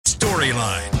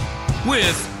StoryLine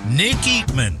with Nick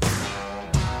Eatman.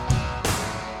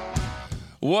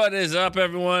 What is up,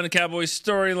 everyone? Cowboys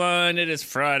Storyline. It is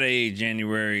Friday,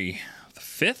 January the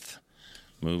 5th.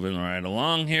 Moving right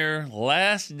along here.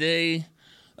 Last day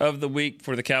of the week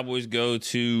for the Cowboys go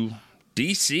to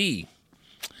D.C.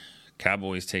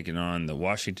 Cowboys taking on the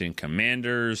Washington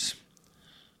Commanders.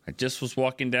 I just was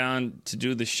walking down to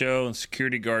do the show, and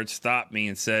security guard stopped me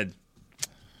and said,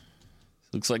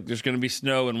 looks like there's going to be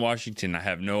snow in Washington. I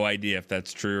have no idea if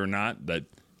that's true or not, but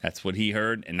that's what he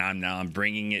heard, and I'm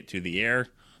bringing it to the air,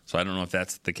 so I don't know if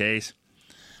that's the case.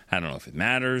 I don't know if it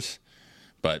matters,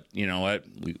 but you know what?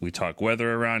 We talk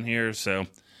weather around here, so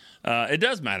it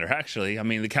does matter, actually. I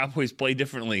mean, the Cowboys play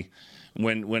differently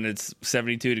when it's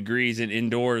 72 degrees and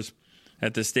indoors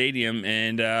at the stadium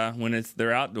and when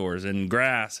they're outdoors and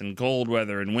grass and cold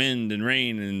weather and wind and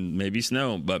rain and maybe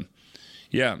snow, but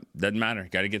yeah, doesn't matter.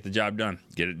 Got to get the job done.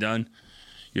 Get it done.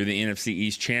 You're the NFC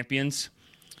East champions.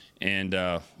 And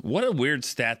what a weird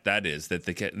stat that is, that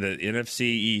the NFC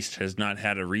East has not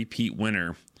had a repeat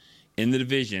winner in the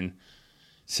division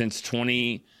since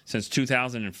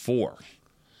 2004.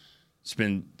 It's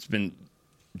been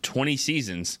 20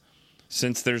 seasons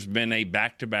since there's been a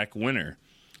back-to-back winner.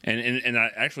 And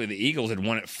actually the Eagles had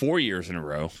won it 4 years in a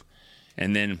row.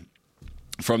 And then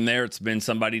from there it's been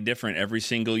somebody different every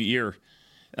single year.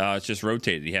 It's just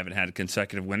rotated. You haven't had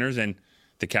consecutive winners, and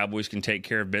the Cowboys can take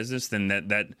care of business, then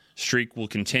that streak will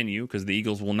continue because the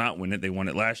Eagles will not win it. They won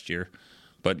it last year.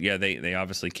 But, yeah, they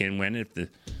obviously can win it. If the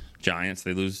Giants,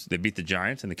 they beat the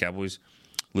Giants, and the Cowboys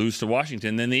lose to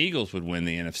Washington, then the Eagles would win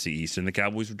the NFC East, and the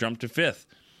Cowboys would jump to fifth.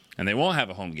 And they won't have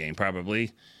a home game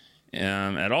probably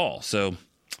at all. So,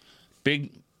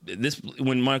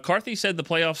 when McCarthy said the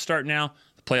playoffs start now,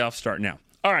 the playoffs start now.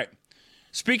 All right,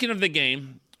 speaking of the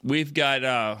game, we've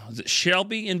got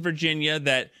Shelby in Virginia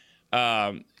that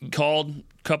called a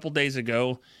couple days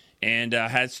ago and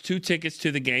has 2 tickets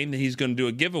to the game that he's going to do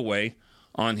a giveaway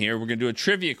on here. We're going to do a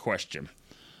trivia question.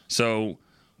 So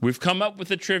we've come up with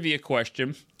a trivia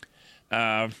question,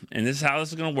 and this is how this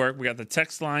is going to work. We got the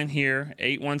text line here,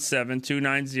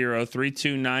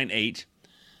 817-290-3298.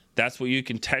 That's what you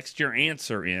can text your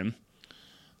answer in.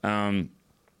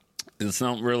 It's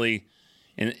not really...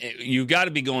 And you got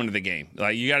to be going to the game.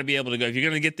 Like, you got to be able to go. If you're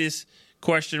going to get this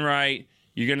question right,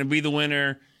 you're going to be the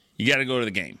winner, you got to go to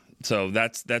the game. So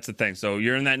that's the thing. So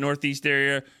you're in that Northeast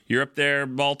area. You're up there,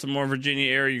 Baltimore,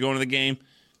 Virginia area. You're going to the game.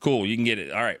 Cool, you can get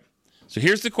it. All right. So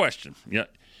here's the question. Yeah.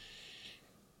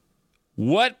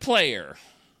 What player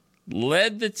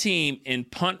led the team in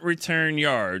punt return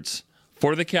yards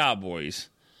for the Cowboys,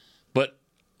 but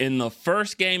in the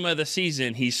first game of the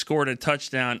season, he scored a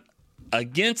touchdown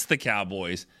against the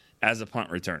Cowboys as a punt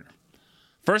returner?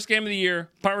 First game of the year,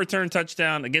 punt return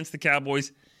touchdown against the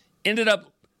Cowboys. Ended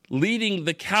up leading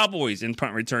the Cowboys in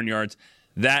punt return yards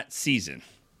that season.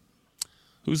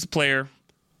 Who's the player?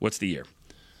 What's the year?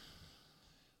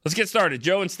 Let's get started.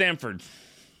 Joe in Stamford.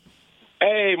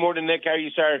 Hey, morning, Nick. How are you,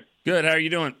 sir? Good. How are you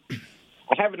doing?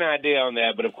 I have an idea on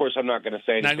that, but of course I'm not going to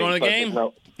say anything. Not going to the game?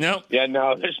 No. Nope. Yeah,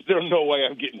 no, there's no way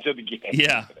I'm getting to the game.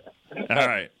 Yeah. All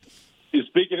right.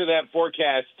 Speaking of that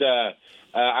forecast,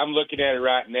 I'm looking at it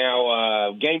right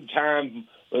now. Game time,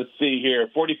 let's see here,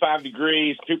 45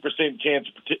 degrees, 2% chance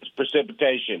of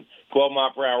precipitation,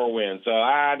 12-mile-per-hour wind. So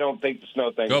I don't think the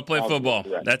snow thing. Go play football.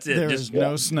 That's it. There's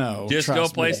no snow. Just go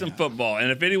play some football. And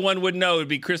if anyone would know, it would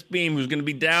be Chris Beam, who's going to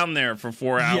be down there for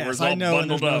 4 hours. Yes, all I know, and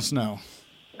bundled there's no up. snow.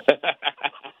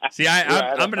 See,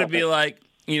 I'm going to be like,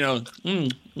 well,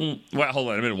 hold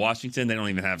on. I'm in Washington. They don't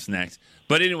even have snacks.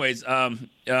 But anyways,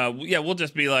 we'll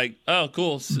just be like, oh,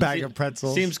 cool. Bag of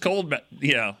pretzels. Seems cold, but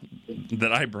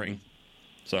that I bring.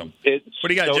 So, what do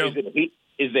you got, Joe?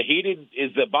 Is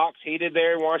the box heated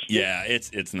there in Washington? Yeah,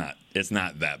 it's not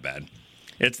that bad.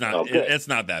 It's not. Oh, it's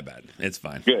not that bad. It's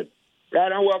fine. Good. Right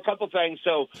on. Well, a couple things.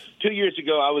 So 2 years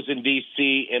ago, I was in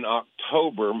D.C. in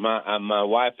October. My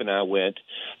wife and I went,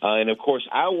 and of course,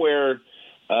 I wear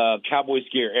Cowboys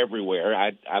gear everywhere.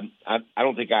 I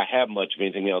don't think I have much of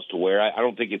anything else to wear. I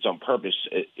don't think it's on purpose.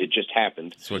 It just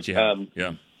happened. That's what you have.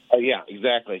 Yeah. Yeah,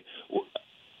 exactly.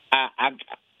 I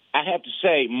have to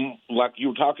say, like you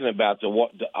were talking about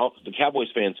the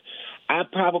Cowboys fans, I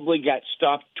probably got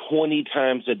stopped 20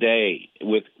 times a day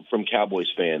from Cowboys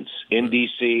fans in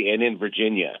D.C. and in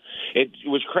Virginia. It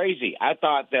was crazy. I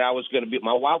thought that I was going to be.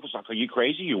 My wife was like, "Are you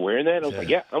crazy? You're wearing that?" I was like,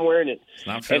 "Yeah, I'm wearing it." It's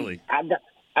not Philly. And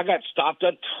I got stopped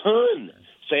a ton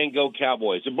saying "Go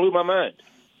Cowboys." It blew my mind.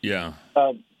 Yeah.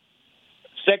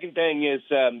 Second thing is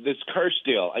this curse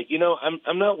deal.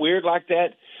 I'm not weird like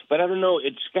that, but I don't know.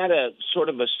 It's got a sort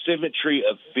of a symmetry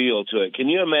of feel to it. Can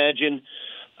you imagine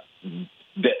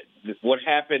what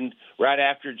happened right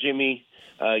after Jimmy,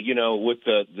 with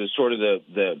the sort of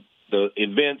the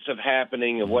events of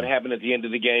happening and what happened at the end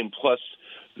of the game, plus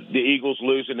the Eagles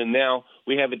losing, and now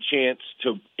we have a chance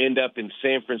to end up in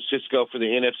San Francisco for the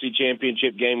NFC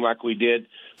Championship game like we did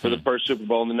for the first Super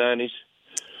Bowl in the 90s.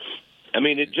 I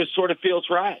mean, it just sort of feels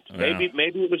right. Yeah.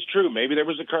 Maybe it was true. Maybe there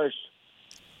was a curse.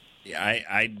 Yeah,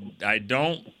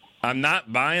 I'm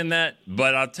not buying that,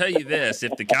 but I'll tell you this.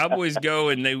 If the Cowboys go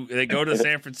and they go to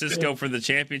San Francisco for the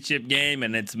championship game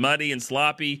and it's muddy and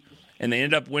sloppy and they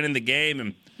end up winning the game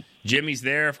and Jimmy's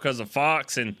there because of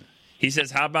Fox and he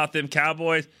says, how about them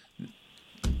Cowboys?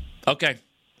 Okay.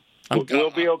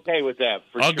 We'll be okay with that.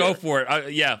 I'll go for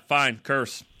it. Yeah, fine.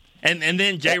 Curse. And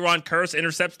then J-Ron Curse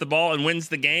intercepts the ball and wins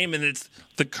the game, and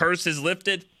the curse is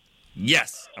lifted.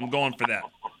 Yes, I'm going for that.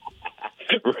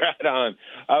 Right on.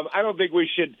 I don't think we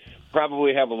should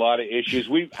probably have a lot of issues.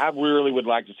 I really would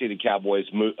like to see the Cowboys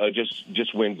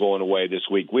just win going away this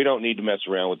week. We don't need to mess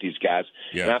around with these guys,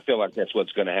 and I feel like that's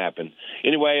what's going to happen.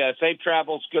 Anyway, safe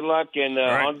travels, good luck, and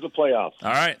on to the playoffs.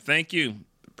 All right, thank you.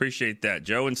 Appreciate that.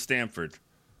 Joe in Stamford,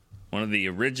 one of the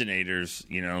originators,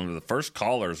 the first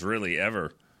callers really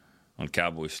ever on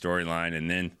Cowboys Storyline, and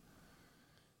then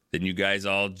you guys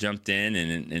all jumped in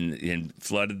and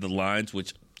flooded the lines,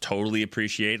 which totally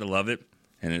appreciate. I love it.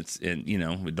 And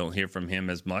we don't hear from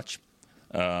him as much,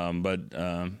 but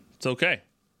it's okay.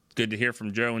 Good to hear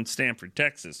from Joe in Stamford,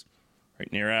 Texas,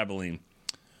 right near Abilene.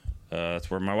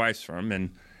 That's where my wife's from, and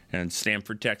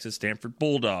Stamford, Texas, Stamford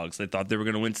Bulldogs. They thought they were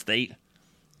going to win state.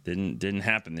 Didn't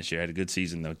happen this year. Had a good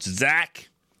season though. Zach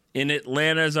in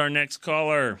Atlanta is our next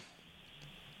caller.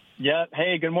 Yeah.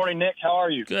 Hey, good morning, Nick. How are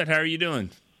you? Good. How are you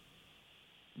doing?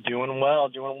 Doing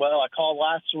well. I called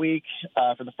last week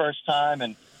for the first time,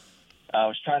 and I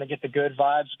was trying to get the good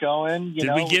vibes going.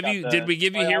 Did we give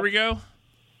you Here We Go?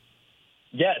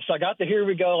 Yes, I got the Here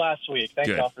We Go last week. Thank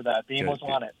y'all for that. Beam was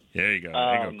on it. There you go.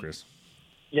 There you go, Chris.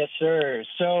 Yes, sir.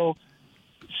 So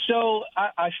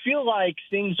I feel like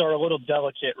things are a little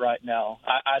delicate right now.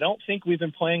 I don't think we've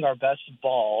been playing our best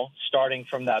ball starting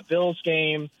from that Bills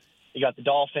game. You got the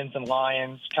Dolphins and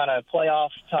Lions, kind of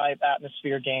playoff-type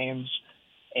atmosphere games.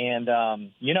 And,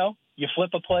 you flip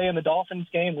a play in the Dolphins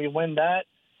game, we win that.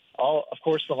 Of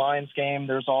course, the Lions game,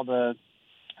 there's all the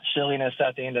silliness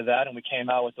at the end of that, and we came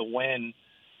out with a win.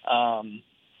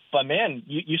 But, man,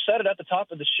 you said it at the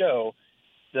top of the show.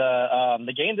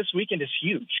 The game this weekend is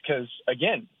huge because,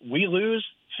 again, we lose,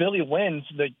 Philly wins,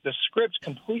 the script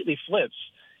completely flips.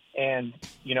 And,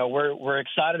 we're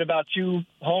excited about 2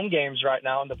 home games right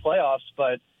now in the playoffs.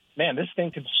 But, man, this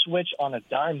thing could switch on a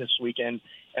dime this weekend,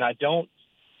 and I don't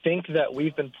think that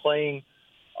we've been playing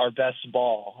our best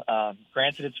ball.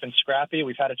 Granted, it's been scrappy.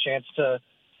 We've had a chance to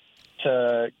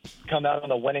come out on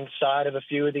the winning side of a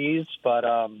few of these, but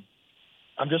I'm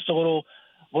just a little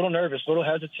nervous, a little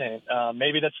hesitant.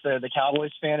 Maybe that's the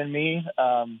Cowboys fan in me.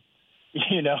 Over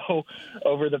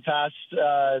the past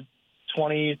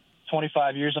 20,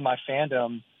 25 years of my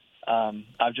fandom,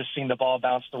 I've just seen the ball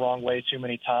bounce the wrong way too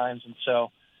many times. And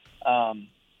so,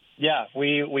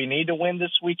 we need to win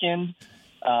this weekend.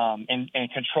 And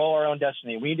control our own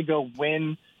destiny. We need to go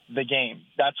win the game.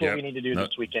 That's what we need to do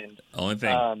this weekend. Only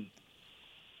thing.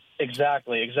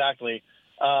 Exactly.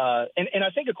 And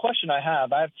I think a question I have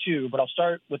 2, but I'll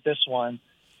start with this one.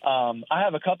 I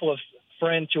have a couple of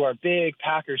friends who are big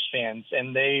Packers fans,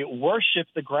 and they worship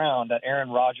the ground that Aaron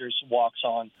Rodgers walks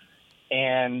on.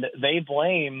 And they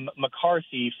blame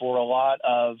McCarthy for a lot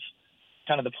of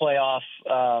kind of the playoff,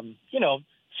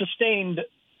 sustained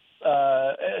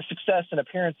success and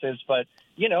appearances, but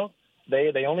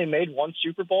they only made 1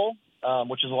 Super Bowl,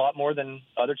 which is a lot more than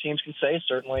other teams can say,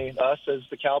 certainly us as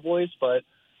the Cowboys. But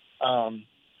I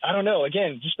don't know,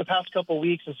 again, just the past couple of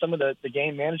weeks and some of the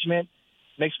game management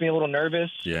makes me a little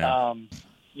nervous. Do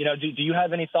you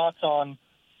have any thoughts on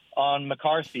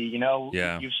McCarthy?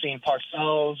 You've seen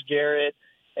Parcells, Garrett,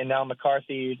 and now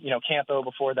McCarthy, Campo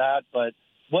before that, but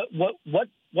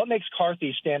what makes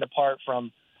Carthy stand apart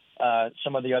from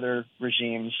some of the other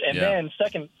regimes? And then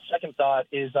second thought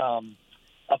is a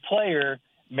player,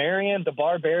 Marion the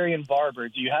Barbarian Barber.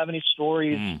 Do you have any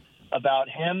stories about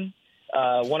him?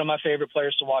 One of my favorite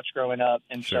players to watch growing up.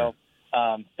 And so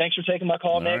thanks for taking my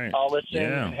call, Nick. Right. I'll listen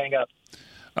and hang up.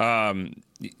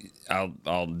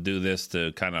 I'll do this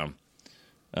to kind of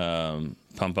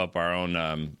pump up our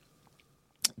own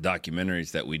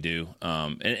documentaries that we do,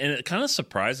 and it kind of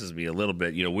surprises me a little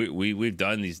bit. We've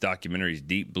done these documentaries.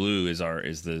 Deep Blue is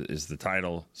the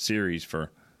title series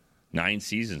for 9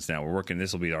 seasons now. We're working.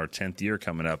 This will be our 10th year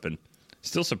coming up, and it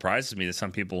still surprises me that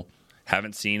some people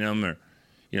haven't seen them, or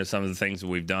some of the things that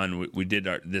we've done. We did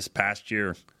this past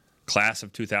year class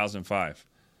of 2005.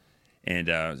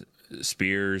 And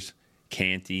Spears,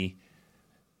 Canty,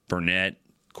 Burnett,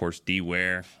 of course, D.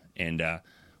 Ware, and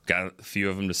got a few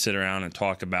of them to sit around and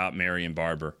talk about Marion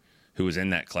Barber, who was in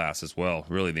that class as well.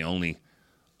 Really the only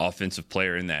offensive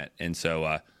player in that. And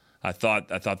so I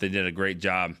thought they did a great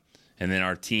job. And then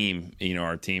our team,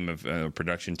 our team of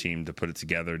production team to put it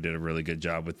together did a really good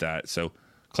job with that. So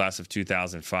class of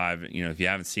 2005, if you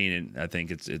haven't seen it, I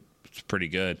think it's pretty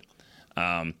good.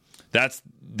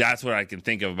 That's what I can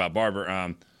think of about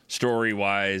Barber.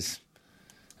 Story-wise,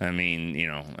 I mean,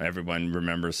 everyone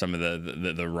remembers some of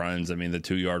the runs. I mean, the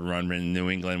 2-yard run in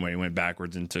New England where he went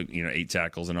backwards and took 8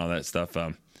 tackles and all that stuff.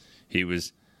 He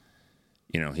was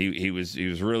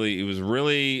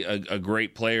really a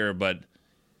great player, but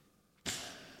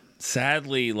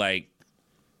sadly,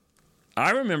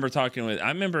 I remember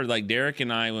Derek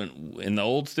and I went in the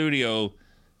old studio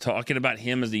talking about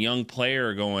him as a young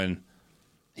player, going,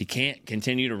 he can't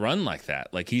continue to run like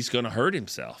that. Like, he's going to hurt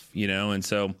himself, and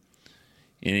so.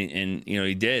 And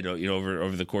he did,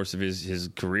 over the course of his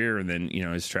career, and then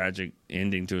his tragic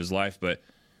ending to his life. But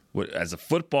as a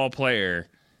football player,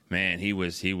 man, he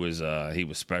was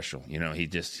special.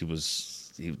 He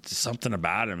was something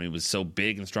about him. He was so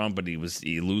big and strong, but he was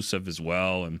elusive as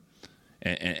well. And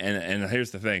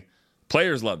here's the thing: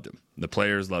 players loved him. The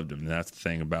players loved him. And that's the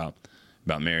thing about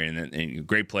Marion. And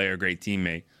great player, great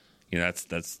teammate.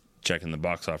 That's checking the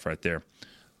box off right there.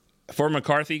 For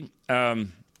McCarthy.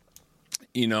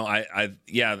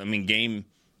 Game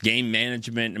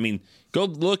management. I mean, go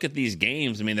look at these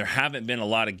games. I mean, there haven't been a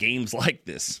lot of games like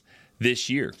this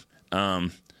year.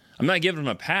 I'm not giving him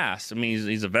a pass. I mean,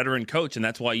 he's a veteran coach, and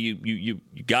that's why you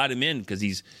got him in, because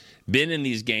he's been in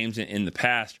these games in the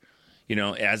past,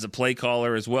 as a play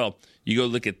caller as well. You go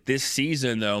look at this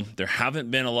season, though, there haven't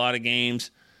been a lot of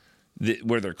games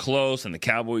where they're close, and the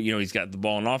Cowboys, he's got the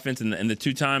ball in offense, and the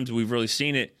 2 times we've really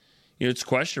seen it, it's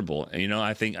questionable.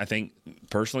 I think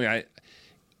personally,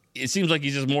 it seems like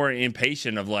he's just more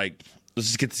impatient of let's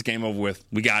just get this game over with.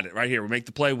 We got it right here. We make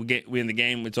the play. We win the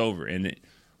game. It's over. And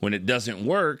when it doesn't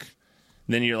work,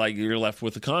 then you're left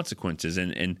with the consequences.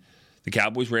 And the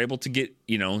Cowboys were able to get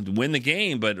win the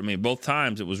game, but I mean both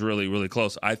times it was really, really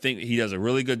close. I think he does a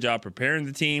really good job preparing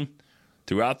the team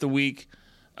throughout the week,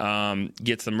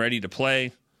 gets them ready to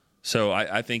play. So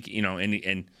I think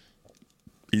and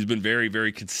he's been very,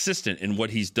 very consistent in what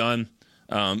he's done,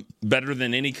 better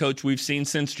than any coach we've seen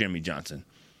since Jimmy Johnson.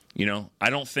 I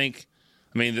don't think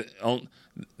 – I mean,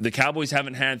 the Cowboys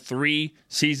haven't had 3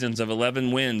 seasons of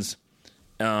 11 wins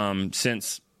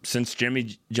since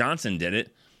Jimmy Johnson did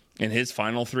it in his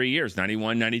final 3 years,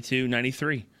 91, 92,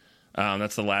 93.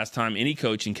 That's the last time any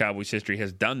coach in Cowboys history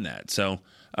has done that. So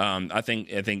I think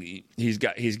he's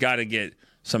got to get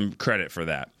some credit for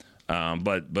that.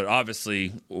 But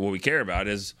obviously what we care about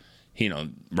is,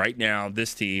 right now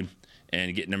this team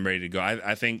and getting them ready to go.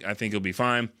 I think he'll be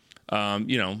fine.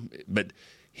 But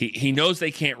he knows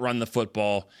they can't run the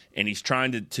football, and he's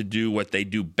trying to do what they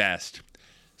do best.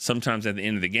 Sometimes at the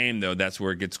end of the game, though, that's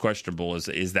where it gets questionable.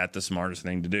 Is that the smartest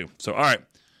thing to do? So, all right,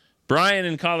 Brian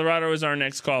in Colorado is our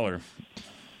next caller.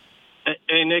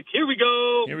 Hey, Nick, here we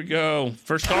go. Here we go.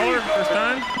 First caller? First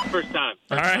time? First time.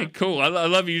 All right, cool. I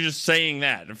love you just saying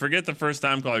that. Forget the first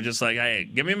time caller. Just hey,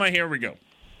 give me my here we go.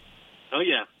 Oh,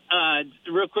 yeah.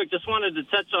 Real quick, just wanted to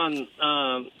touch on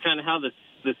kind of how the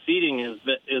seeding is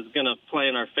going to play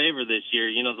in our favor this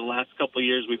year. The last couple of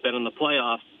years we've been in the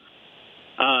playoffs.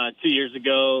 2 years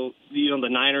ago, the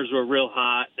Niners were real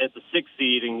hot at the 6th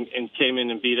seed and came in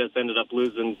and beat us, ended up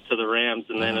losing to the Rams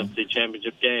in the NFC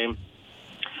Championship game.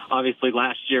 Obviously,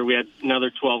 last year we had another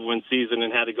 12-win season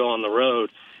and had to go on the road,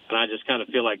 and I just kind of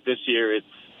feel like this year it's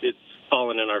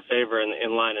fallen in our favor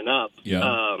in lining up,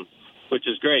 which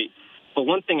is great. But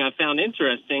one thing I found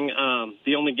interesting,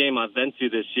 the only game I've been to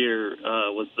this year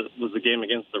was the game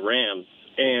against the Rams,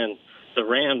 and the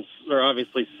Rams are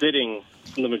obviously sitting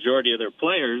the majority of their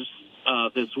players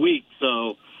this week,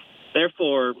 so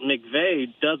therefore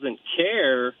McVay doesn't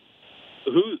care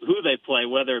who they play,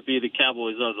 whether it be the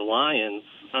Cowboys or the Lions.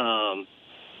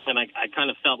 And I kind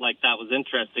of felt like that was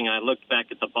interesting. I looked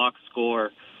back at the box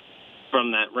score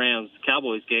from that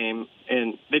Rams-Cowboys game,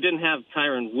 and they didn't have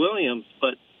Kyron Williams,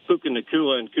 but Puka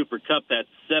Nacua and Cooper Kupp had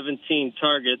 17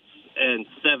 targets and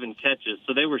 7 catches,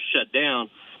 so they were shut down.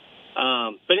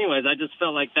 But anyways, I just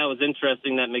felt like that was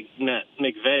interesting that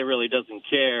McVay really doesn't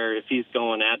care if he's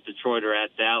going at Detroit or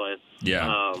at Dallas.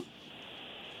 Yeah.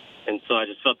 And so I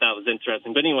just felt that was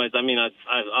interesting. But anyways, I mean, I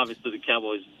obviously the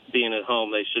Cowboys being at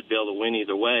home, they should be able to win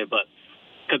either way. But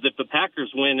because if the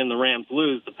Packers win and the Rams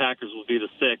lose, the Packers will be the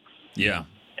 6th. Yeah.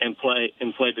 and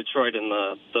play Detroit, and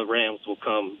the Rams will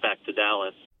come back to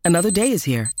Dallas. Another day is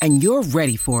here, and you're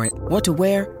ready for it. What to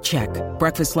wear? Check.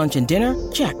 Breakfast, lunch, and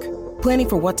dinner? Check. Planning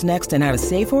for what's next and how to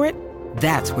save for it?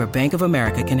 That's where Bank of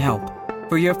America can help.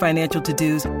 For your financial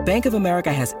to-dos, Bank of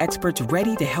America has experts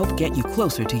ready to help get you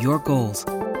closer to your goals.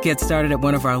 Get started at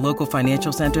one of our local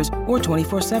financial centers or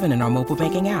 24/7 in our mobile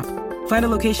banking app. Find a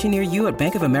location near you at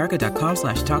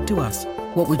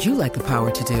bankofamerica.com/talktous. What would you like the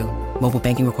power to do? Mobile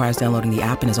banking requires downloading the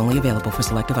app and is only available for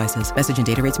select devices. Message and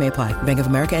data rates may apply. Bank of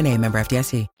America N.A., member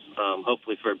FDIC.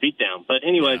 Hopefully for a beatdown. But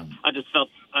anyway, I just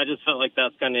felt like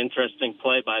that's kind of interesting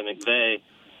play by McVay.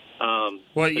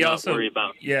 Well, you also worry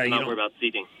about worry about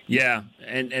seeding. Yeah,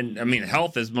 and I mean,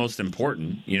 health is most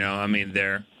important. I mean,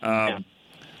 there.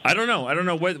 I don't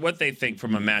know what they think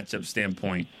from a matchup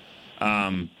standpoint.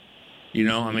 I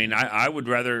mean, I would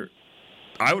rather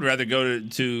go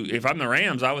to if I'm the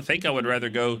Rams, I would rather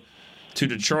go to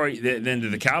Detroit than to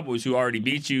the Cowboys, who already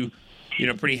beat you,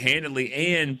 pretty handily,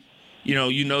 and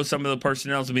some of the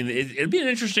personnel. I mean, it'd be an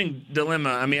interesting dilemma.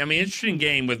 I mean, interesting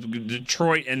game with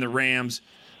Detroit and the Rams.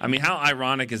 I mean, how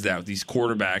ironic is that with these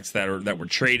quarterbacks that were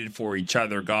traded for each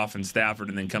other, Goff and Stafford,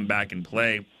 and then come back and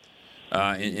play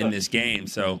in this game?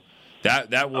 So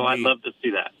that will. I'd love to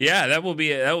see that. Yeah, that will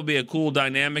be a cool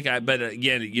dynamic. But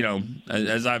again,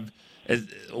 as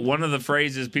one of the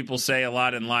phrases people say a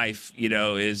lot in life,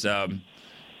 is.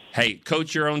 Hey,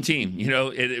 coach your own team.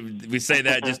 We say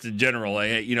that just in general.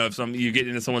 If you get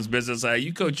into someone's business,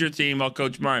 you coach your team, I'll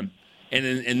coach mine. And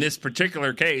in this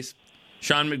particular case,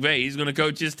 Sean McVay, he's going to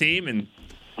coach his team, and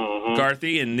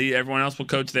McCarthy and everyone else will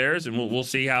coach theirs, and we'll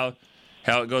see how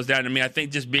it goes down. I mean, I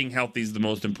think just being healthy is the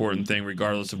most important thing,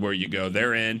 regardless of where you go.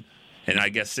 They're in, and I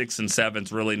guess 6 and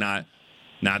 7's really not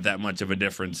that much of a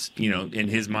difference, in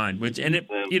his mind.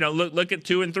 Look at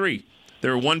 2 and 3.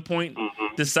 They're 1 point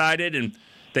decided, and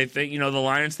they think, the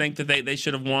Lions think that they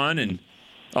should have won and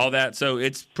all that. So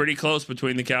it's pretty close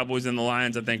between the Cowboys and the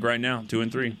Lions, I think, right now, 2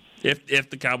 and 3. If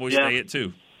the Cowboys stay at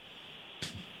 2.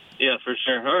 Yeah, for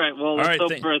sure. All right, well, let's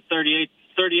hope for a 38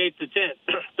 to 10.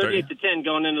 38 to 10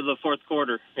 going into the fourth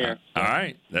quarter here. All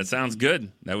right, that sounds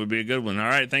good. That would be a good one. All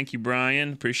right, thank you,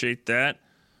 Brian. Appreciate that.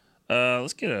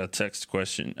 Let's get a text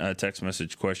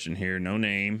message question here. No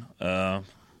name.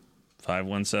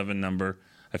 517 number.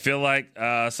 I feel like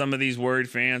some of these worried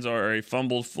fans are a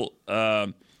fumbled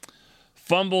goal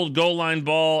line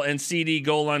ball and CD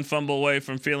goal line fumble away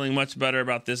from feeling much better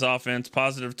about this offense.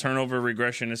 Positive turnover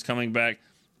regression is coming back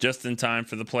just in time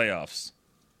for the playoffs.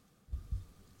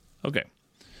 Okay.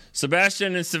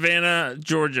 Sebastian in Savannah,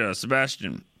 Georgia.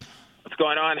 Sebastian. What's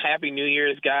going on? Happy New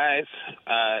Year's, guys.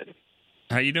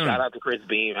 How you doing? Shout out to Chris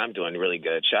Beam. I'm doing really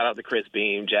good. Shout out to Chris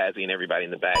Beam, Jazzy, and everybody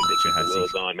in the back that keep the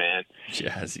wheels on, man.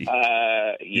 Jazzy.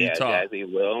 Yeah, Utah.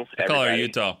 Jazzy, Will. I call her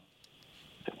Utah.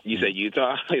 You said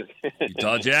Utah?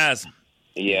 Utah Jazz.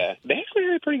 Yeah. They actually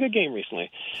had a pretty good game recently.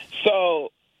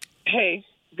 So, hey,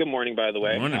 good morning, by the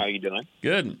way. Morning. How are you doing?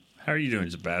 Good. How are you doing,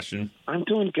 Sebastian? I'm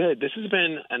doing good. This has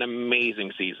been an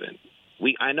amazing season.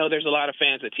 I know there's a lot of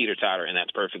fans that teeter-totter, and that's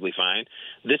perfectly fine.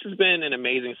 This has been an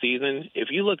amazing season.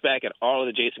 If you look back at all of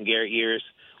the Jason Garrett years,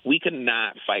 we could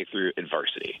not fight through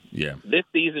adversity. Yeah. This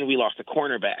season, we lost a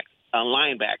cornerback, a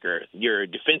linebacker, your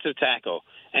defensive tackle,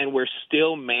 and we're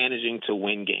still managing to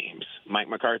win games. Mike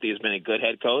McCarthy has been a good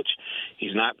head coach.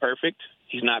 He's not perfect.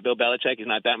 He's not Bill Belichick. He's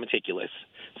not that meticulous.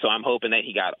 So I'm hoping that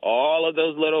he got all of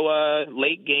those little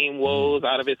late-game woes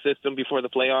out of his system before the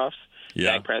playoffs.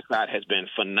 Yeah. Dak Prescott has been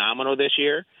phenomenal this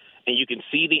year, and you can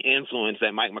see the influence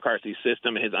that Mike McCarthy's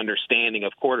system and his understanding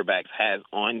of quarterbacks has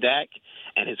on Dak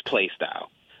and his play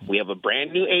style. We have a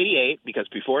brand-new 88 because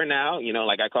before now,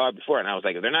 like I called before, and I was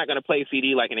like, if they're not going to play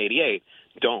CD like an 88,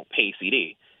 don't pay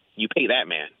CD. You pay that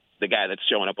man, the guy that's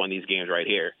showing up on these games right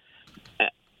here.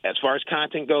 As far as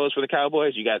content goes for the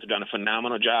Cowboys, you guys have done a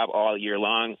phenomenal job all year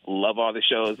long. Love all the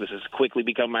shows. This has quickly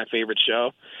become my favorite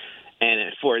show.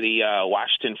 And for the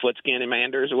Washington Footskin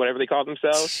Commanders or whatever they call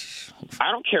themselves,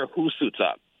 I don't care who suits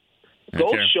up.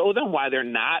 Go show them why they're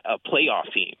not a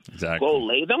playoff team. Exactly. Go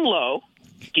lay them low,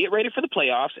 get ready for the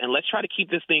playoffs, and let's try to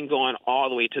keep this thing going all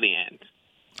the way to the end.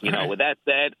 With that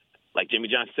said, like Jimmy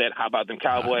Johnson said, how about them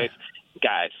Cowboys?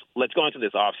 Guys, let's go into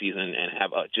this offseason and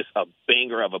have just a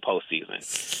banger of a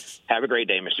postseason. Have a great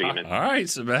day, Mr. Eamon. All right,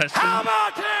 Sebastian. How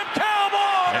about them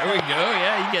Cowboys? There we go.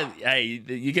 Yeah,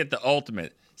 you get the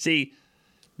ultimate. See,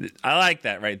 I like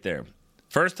that right there.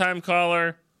 First time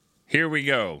caller, here we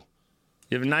go.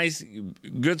 You have a nice,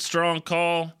 good, strong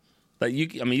call. You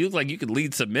look like you could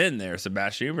lead some men there,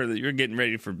 Sebastian. You're getting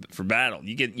ready for battle.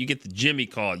 You get the Jimmy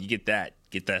call. You get that.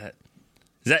 Is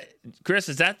that Chris?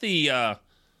 Is that the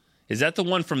Is that the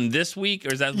one from this week,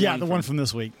 or is that the one from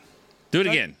this week? Do it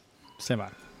again. Stand by.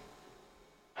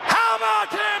 How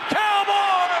about them Cowboys?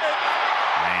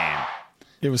 Man,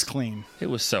 It was clean. it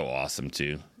was so awesome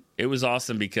too. It was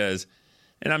awesome because,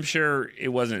 and I'm sure it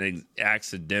wasn't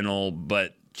accidental,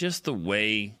 but just the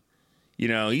way,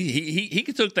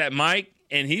 he took that mic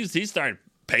and he started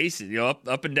pacing,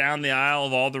 up and down the aisle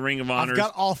of all the Ring of Honors. I've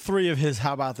got all 3 of his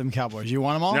How About Them Cowboys. You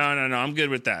want them all? No, I'm good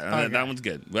with that. Okay. That one's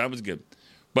good. That was good.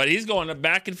 But he's going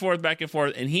back and forth,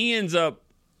 and he ends up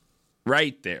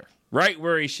right there, right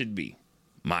where he should be.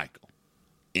 Michael,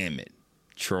 Emmett,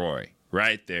 Troy,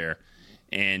 right there.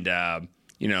 And,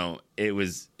 it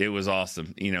was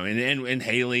awesome. And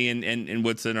Haley and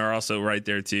Woodson are also right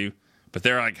there too. But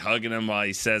they're like hugging him while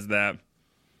he says that.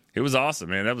 It was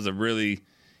awesome, man. That was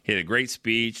he had a great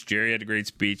speech. Jerry had a great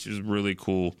speech. It was a really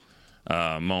cool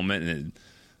moment, and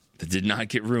it did not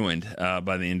get ruined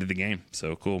by the end of the game.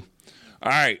 So cool.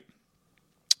 All right.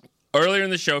 Earlier in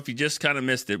the show, if you just kind of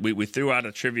missed it, we threw out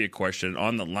a trivia question.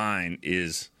 On the line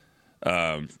is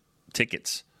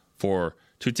tickets for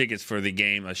 2 tickets for the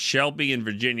game. Shelby in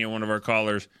Virginia, one of our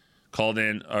callers, called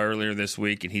in earlier this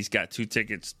week, and he's got 2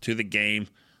 tickets to the game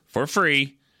for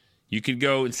free. You could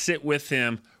go and sit with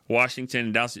him, Washington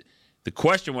and Dallas. The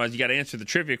question was, you got to answer the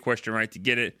trivia question right to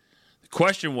get it. The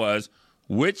question was,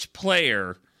 which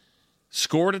player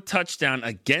scored a touchdown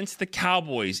against the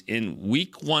Cowboys in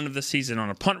week 1 of the season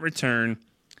on a punt return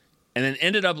and then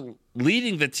ended up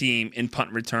leading the team in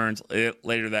punt returns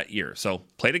later that year? So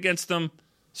played against them,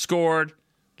 scored,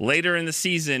 later in the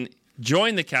season,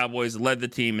 joined the Cowboys, led the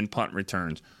team in punt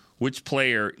returns. Which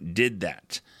player did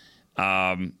that?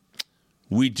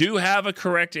 We do have a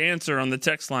correct answer on the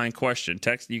text line question.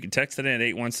 You can text it in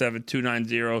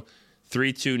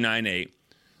 817-290-3298.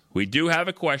 We do have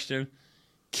a question.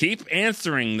 Keep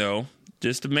answering, though,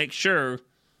 just to make sure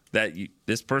that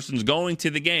this person's going to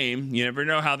the game. You never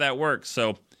know how that works.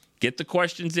 So get the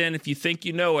questions in. If you think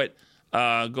you know it,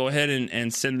 go ahead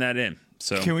and send that in.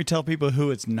 So can we tell people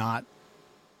who it's not?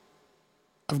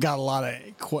 I've got a lot of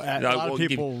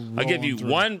people. I'll give you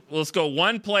one. Let's go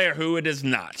one player who it is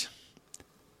not.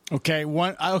 Okay,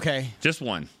 one. Okay, just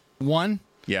one. One.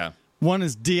 Yeah. One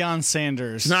is Deion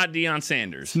Sanders. It's not Deion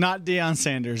Sanders. It's not Deion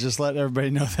Sanders. Just let everybody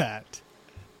know that.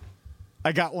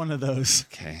 I got one of those.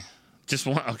 Okay. Just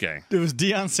one. Okay. It was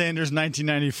Deion Sanders,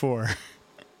 1994.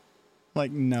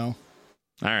 No.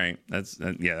 All right.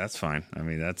 That's fine. I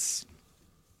mean, that's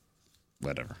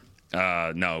whatever.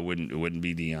 No, it wouldn't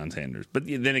be Deion Sanders. But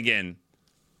then again,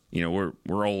 we're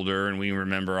older and we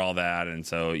remember all that, and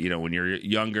so when you're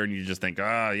younger and you just think,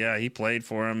 he played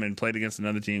for him and played against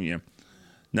another team.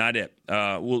 Not it.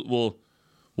 We'll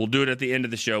do it at the end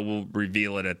of the show. We'll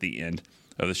reveal it at the end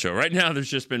of the show. Right now, there's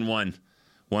just been one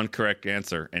correct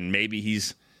answer, and maybe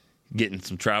he's getting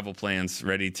some travel plans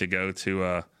ready to go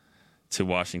to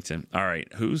Washington. All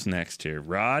right, who's next here?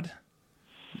 Rod?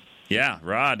 Yeah,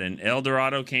 Rod in El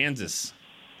Dorado, Kansas.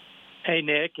 Hey,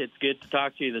 Nick, it's good to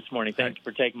talk to you this morning. Thanks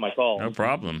for taking my call. No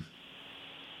problem.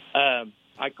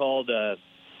 I called.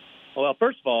 Well,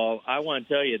 first of all, I want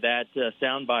to tell you that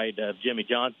soundbite of Jimmy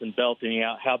Johnson belting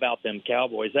out, "How about them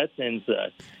Cowboys?" That sends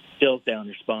chills down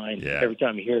your spine every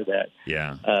time you hear that.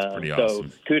 Yeah, that's pretty awesome.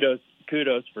 So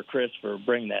kudos for Chris for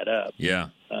bringing that up. Yeah.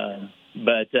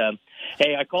 But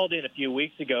hey, I called in a few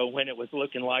weeks ago when it was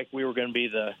looking like we were going to be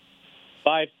the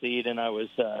 5 seed, and I was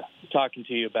talking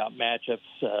to you about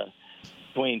matchups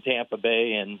between Tampa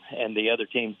Bay and the other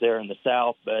teams there in the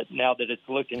South. But now that it's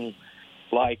looking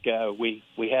like we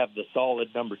have the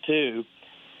solid number 2,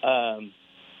 a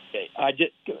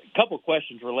couple of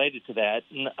questions related to that.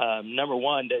 Number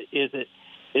one, is it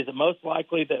most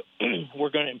likely that we're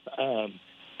going to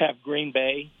have Green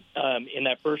Bay in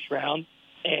that first round?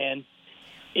 And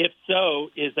if so,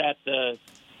 is that the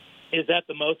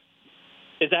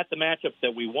matchup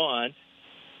that we want?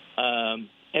 And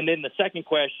then the second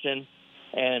question,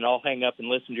 and I'll hang up and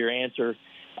listen to your answer.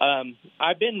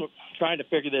 I've been trying to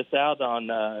figure this out on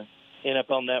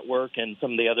NFL Network and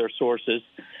some of the other sources.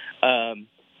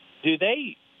 Do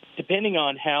they, depending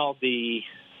on how the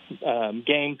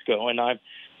games go, and of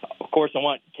course I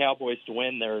want Cowboys to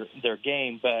win their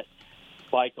game, but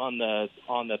like on the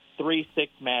 3-6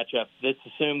 matchup, let's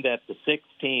assume that the 6th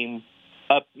team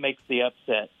makes the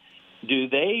upset. Do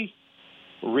they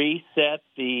reset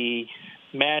the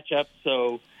matchup?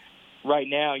 So right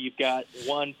now you've got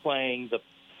one playing the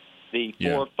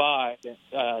 4-5.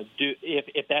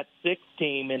 If that 6th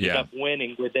team ended up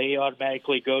winning, would they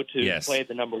automatically go to play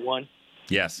the number 1?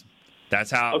 Yes,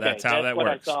 that's how that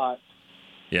works. I thought.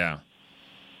 Yeah.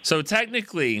 So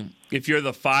technically, if you're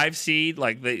the 5 seed,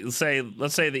 like let's say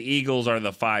the Eagles are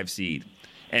the 5 seed,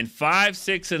 and 5,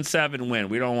 6, and 7 win.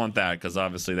 We don't want that because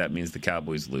obviously that means the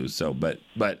Cowboys lose. So, but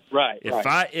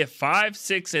if 5,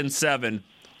 6, and 7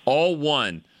 all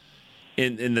won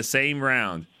in the same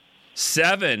round,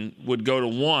 7 would go to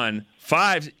 1.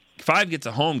 5 gets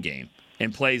a home game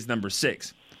and plays number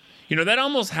 6. That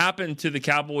almost happened to the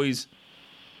Cowboys.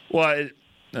 Well, I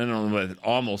don't know if it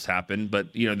almost happened,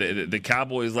 but the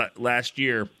Cowboys last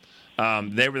year,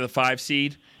 they were the 5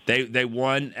 seed. They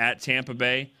won at Tampa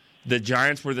Bay. The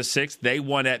Giants were the 6th. They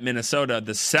won at Minnesota.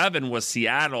 The 7 was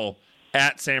Seattle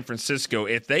at San Francisco.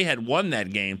 If they had won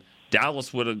that game,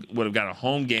 Dallas would have got a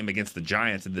home game against the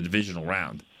Giants in the divisional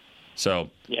round.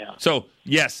 So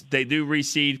yes, they do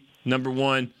reseed. Number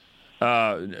one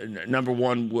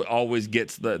always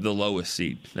gets the lowest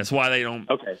seed. That's why they don't.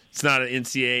 Okay. It's not an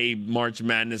NCAA March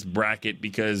Madness bracket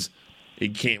because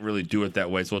it can't really do it that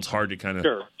way. So it's hard to kind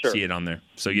of see it on there.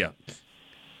 So yeah.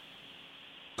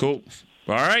 Cool.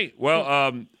 All right. Well,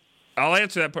 I'll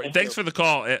answer that part. Thanks for the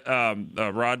call,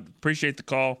 Rod. Appreciate the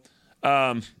call.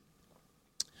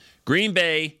 Green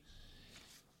Bay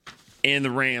and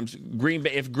the Rams.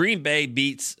 If Green Bay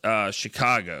beats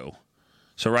Chicago.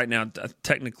 So right now,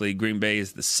 technically, Green Bay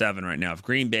is the 7 right now. If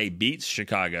Green Bay beats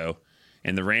Chicago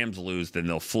and the Rams lose, then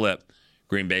they'll flip.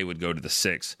 Green Bay would go to the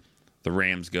 6. The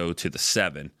Rams go to the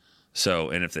 7. So,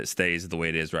 and if it stays the way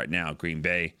it is right now, Green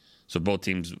Bay. So both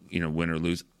teams, win or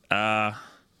lose.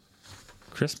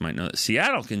 Chris might know that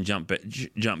Seattle can jump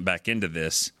back into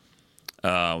this.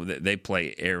 They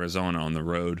play Arizona on the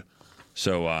road.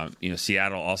 So,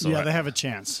 Seattle also. Yeah, they have a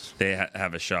chance. They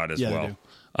have a shot as well.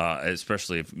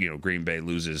 Especially if Green Bay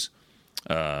loses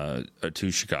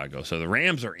to Chicago. So the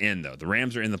Rams are in, though. The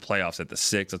Rams are in the playoffs at the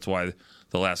 6. That's why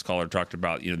the last caller talked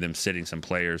about them sitting some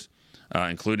players,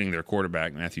 including their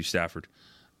quarterback Matthew Stafford.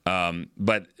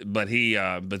 But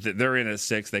they're in at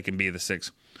 6. They can be the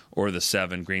 6 or the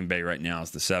 7. Green Bay right now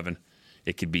is the 7.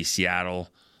 It could be Seattle.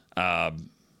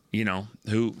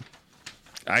 Who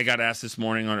I got asked this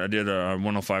morning I did a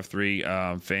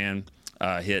 105.3 fan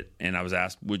hit, and I was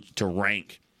asked to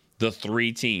rank the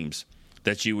 3 teams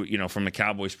that you would, from a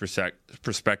Cowboys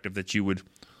perspective, that you would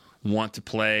want to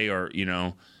play or,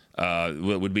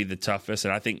 what would be the toughest.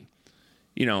 And I think,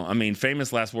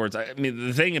 famous last words.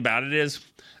 The thing about it is,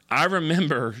 I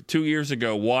remember 2 years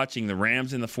ago watching the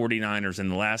Rams and the 49ers in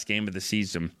the last game of the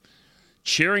season,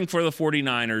 cheering for the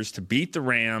 49ers to beat the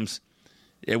Rams.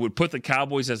 It would put the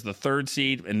Cowboys as the 3rd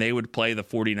seed, and they would play the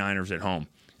 49ers at home.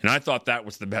 And I thought that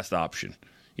was the best option.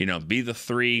 Be the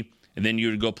 3, and then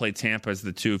you would go play Tampa as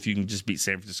the 2 if you can just beat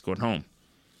San Francisco at home.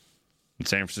 And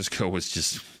San Francisco was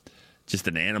just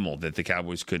an animal that the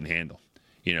Cowboys couldn't handle.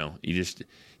 And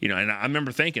I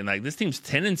remember thinking, this team's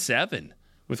 10-7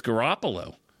 with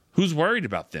Garoppolo. Who's worried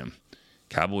about them?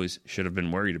 Cowboys should have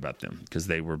been worried about them because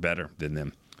they were better than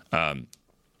them.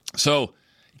 So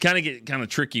it get kind of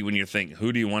tricky when you think,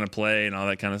 who do you want to play and all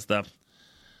that kind of stuff.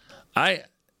 I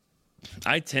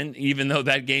tend, even though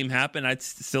that game happened, I'd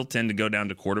still tend to go down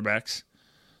to quarterbacks.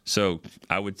 So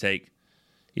I would take,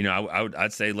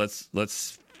 I'd say let's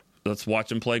watch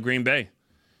them play Green Bay.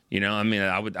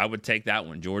 I would take that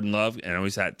one. Jordan Love, and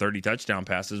always had 30 touchdown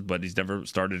passes, but he's never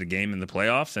started a game in the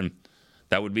playoffs, and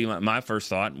that would be my first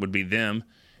thought would be them,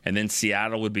 and then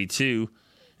Seattle would be 2,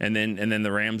 and then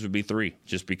the Rams would be 3,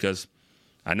 just because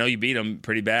I know you beat them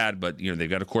pretty bad, but they've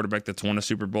got a quarterback that's won a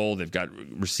Super Bowl. They've got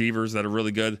receivers that are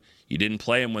really good. You didn't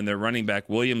play them when their running back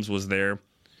Williams was there,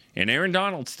 and Aaron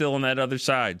Donald's still on that other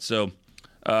side. So,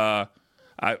 that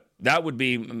would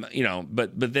be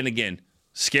But then again,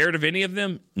 scared of any of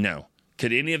them? No.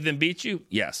 Could any of them beat you?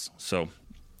 Yes. So,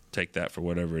 take that for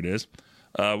whatever it is.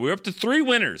 We're up to 3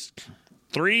 winners.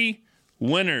 3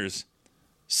 winners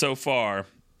so far.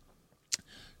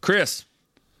 Chris,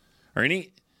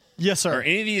 Yes, sir. Are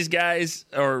any of these guys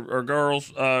or girls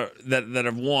that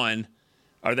have won?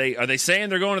 Are they saying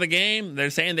they're going to the game? They're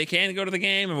saying they can go to the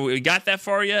game. Have we got that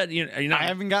far yet? Are you not, I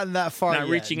haven't gotten that far. Not yet.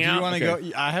 reaching out. Do you want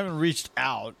to go? I haven't reached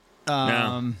out.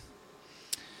 No.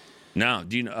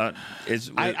 Do you know?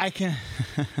 I can.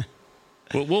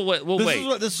 We'll wait.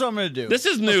 This is what I'm going to do. This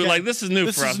is new. Okay? This is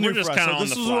new for us. We're just kind of on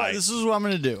the fly. This is what I'm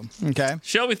going to do. Okay.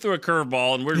 Shelby threw a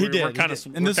curveball, and we're kind of.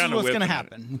 And this is what's going to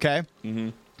happen. Okay. Mm-hmm.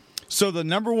 So the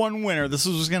number 1 winner. This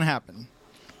is what's going to happen.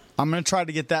 I'm going to try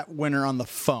to get that winner on the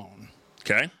phone.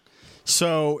 Okay.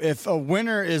 So if a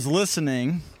winner is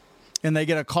listening, and they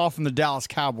get a call from the Dallas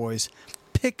Cowboys,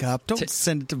 pick up. Don't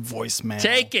send it to voicemail.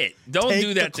 Take it. Don't Take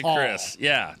do that to call. Chris.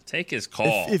 Yeah, take his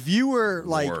call. If you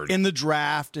were in the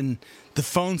draft and the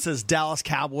phone says Dallas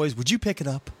Cowboys, would you pick it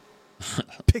up?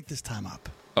 Pick this time up.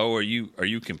 Oh, are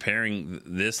you comparing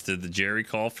this to the Jerry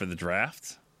call for the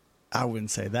draft? I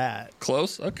wouldn't say that.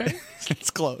 Close? Okay. It's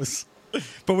close.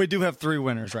 But we do have 3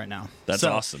 winners right now. That's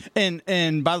awesome.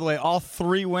 And by the way, all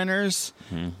 3 winners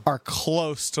are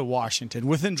close to Washington,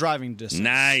 within driving distance.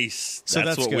 Nice. So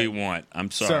that's what good. we want. I'm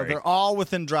sorry. So they're all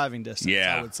within driving distance,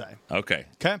 yeah. I would say. Okay.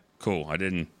 Okay. Cool. I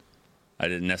didn't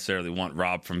necessarily want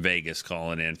Rob from Vegas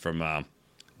calling in from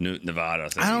Newton, Nevada.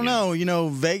 I don't know. You know,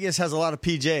 Vegas has a lot of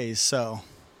PJs, so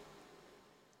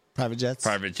private jets.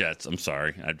 Private jets. I'm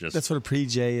sorry. That's what a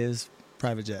PJ is.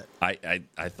 Private jet. I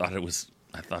thought it was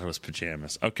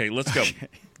pajamas. Okay, let's go. Okay.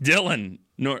 Dylan.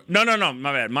 No,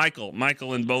 my bad.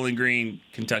 Michael in Bowling Green,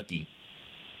 Kentucky.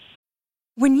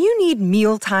 When you need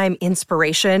mealtime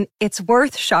inspiration, it's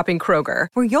worth shopping Kroger,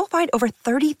 where you'll find over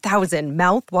 30,000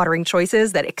 mouth-watering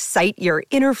choices that excite your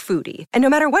inner foodie. And no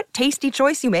matter what tasty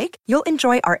choice you make, you'll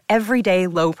enjoy our everyday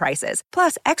low prices,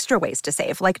 plus extra ways to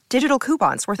save, like digital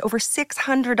coupons worth over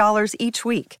 $600 each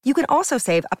week. You can also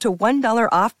save up to $1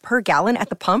 off per gallon at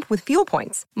the pump with fuel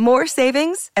points. More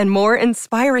savings and more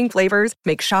inspiring flavors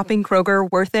make shopping Kroger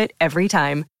worth it every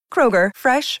time. Kroger,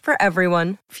 fresh for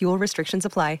everyone. Fuel restrictions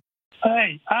apply.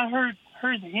 Hey, I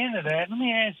heard the end of that. Let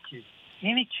me ask you,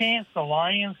 any chance the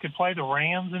Lions could play the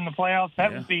Rams in the playoffs?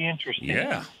 That would be interesting.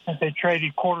 Yeah. If they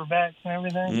traded quarterbacks and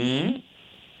everything.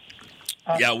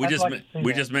 Mm-hmm.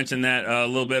 We just mentioned that a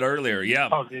little bit earlier. Yeah.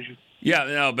 Oh, did you? Yeah,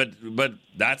 no, but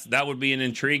that would be an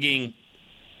intriguing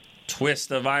twist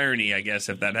of irony, I guess,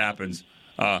 if that happens.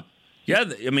 I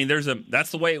mean, that's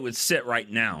the way it would sit right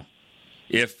now.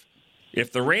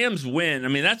 If the Rams win, I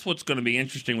mean, that's what's going to be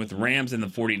interesting with the Rams and the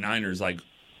 49ers. Like,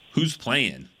 who's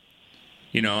playing?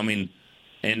 You know, I mean,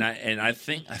 and I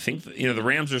think the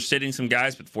Rams are sitting some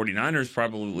guys, but the 49ers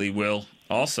probably will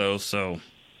also. So,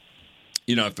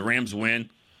 if the Rams win,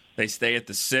 they stay at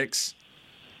the 6,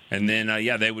 and then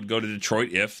they would go to Detroit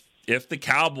if the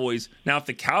Cowboys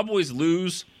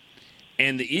lose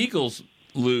and the Eagles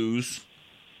lose,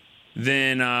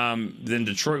 then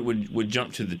Detroit would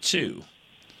jump to the 2.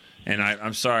 And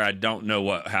I'm sorry, I don't know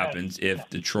what happens if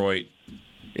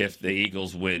the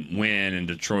Eagles win and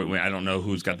Detroit win. I don't know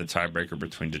who's got the tiebreaker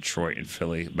between Detroit and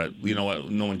Philly, but you know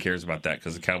what? No one cares about that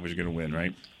because the Cowboys are going to win,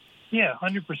 right? Yeah,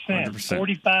 100%.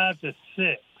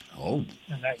 45-6. Oh,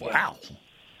 wow.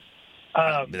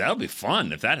 That'll be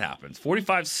fun if that happens.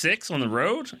 45-6 on the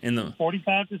road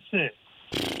 45-6.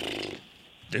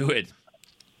 Do it.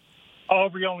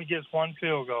 Aubrey only gets 1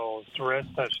 field goal. The rest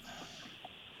touchdowns.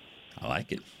 I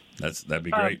like it. That'd be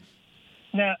great.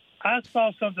 Now, I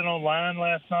saw something online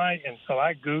last night, and so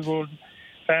I Googled,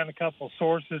 found a couple of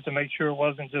sources to make sure it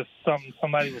wasn't just something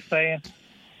somebody was saying.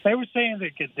 They were saying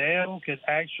that Goodell could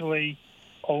actually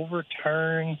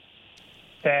overturn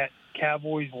that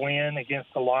Cowboys win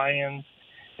against the Lions,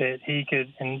 that he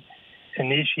could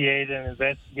initiate an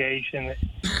investigation.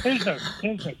 There's no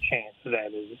chance of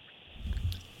that, is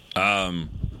it?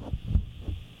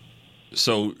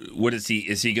 So what is he?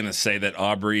 Is he going to say that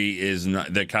Aubrey is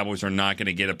not? The Cowboys are not going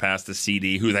to get it past the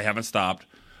CD, who they haven't stopped,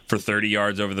 for 30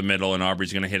 yards over the middle, and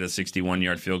Aubrey's going to hit a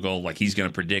 61-yard field goal? Like he's going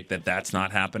to predict that that's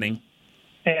not happening?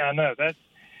 Yeah, I know. It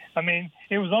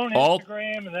was on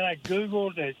Instagram, and then I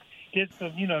Googled to get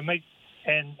some,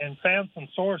 and found some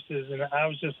sources, and I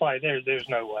was just like, there's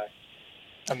no way.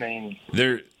 I mean,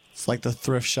 it's like the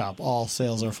thrift shop. All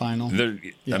sales are final.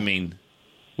 Yeah. I mean.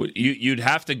 You'd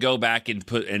have to go back and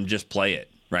just play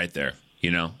it right there,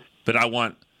 But I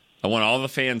want all the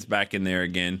fans back in there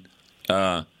again.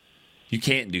 You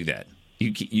can't do that.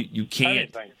 You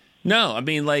can't. No, I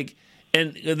mean,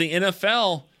 and the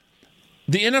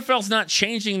NFL's not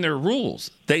changing their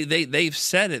rules. They've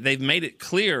said it. They've made it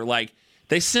clear. Like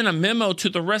they sent a memo to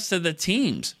the rest of the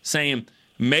teams saying,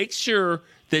 make sure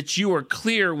that you are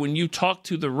clear when you talk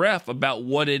to the ref about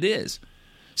what it is.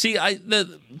 See,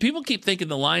 the people keep thinking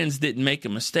the Lions didn't make a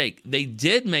mistake. They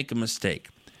did make a mistake.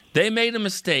 They made a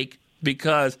mistake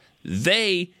because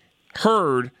they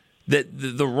heard that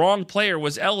the wrong player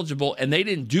was eligible and they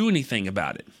didn't do anything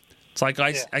about it. It's like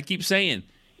I keep saying,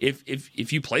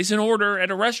 if you place an order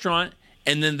at a restaurant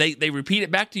and then they repeat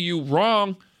it back to you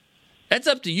wrong, that's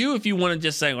up to you if you want to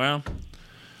just say, well,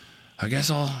 I guess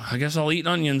I'll eat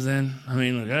onions then. I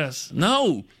mean, I guess.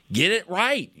 No, get it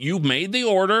right. You made the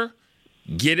order.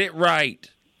 Get it right.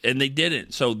 And they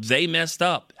didn't. So they messed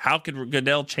up. How could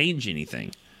Goodell change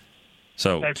anything?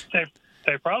 So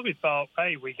they probably thought,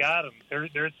 hey, we got him.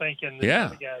 They're thinking the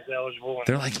other guy's eligible.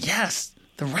 They're like, yes,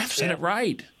 the ref said it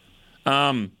right.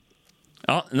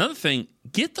 Another thing,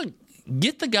 get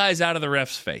the guys out of the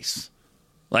ref's face.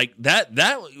 Like that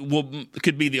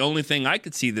could be the only thing I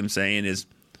could see them saying is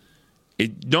you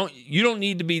don't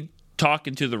need to be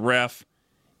talking to the ref.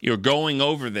 You're going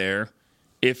over there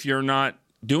if you're not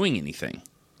doing anything.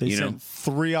 They sent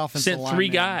three offensive linemen. Sent three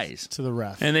guys to the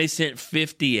ref. And they sent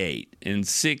 58, and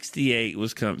 68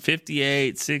 was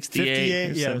 58, 68.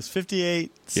 58, yeah, it was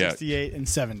 58, 68, and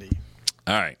 70.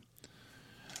 All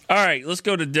right, let's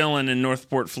go to Dylan in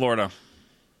Northport, Florida.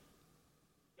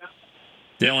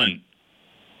 Dylan.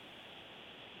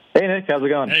 Hey, Nick, how's it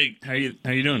going? Hey, how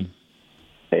you doing?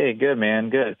 Hey, good, man,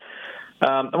 good.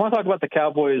 I want to talk about the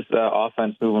Cowboys'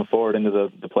 offense moving forward into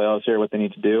the playoffs here, what they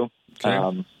need to do.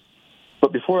 Okay.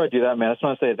 But before I do that, man, I just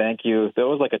want to say thank you. There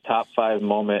was like a top 5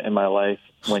 moment in my life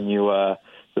when you,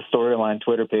 the StoryLine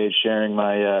Twitter page, sharing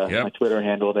my my Twitter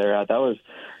handle there. That was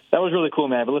really cool,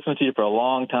 man. I've been listening to you for a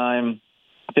long time,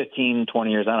 15,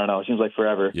 20 years. I don't know. It seems like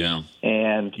forever. Yeah.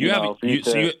 And you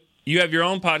have your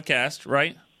own podcast,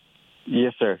 right?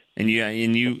 Yes, sir. And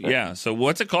you. So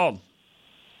what's it called?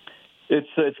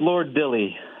 It's Lord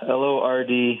Dilly,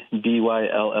 Lorddyly.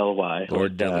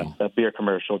 Lord Dilly. That beer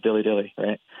commercial, Dilly,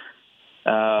 right?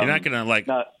 You're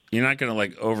not gonna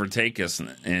overtake us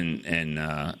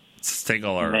and take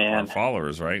all our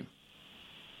followers, right?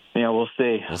 Yeah, we'll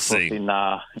see. We'll see.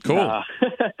 Nah. Cool. Nah.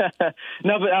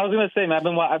 No, but I was going to say, man,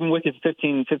 I've been with you for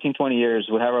 15, 20 years,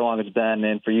 however long it's been,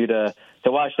 and for you to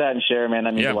watch that and share, man,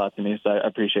 that means a lot to me. So I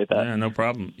appreciate that. Yeah, no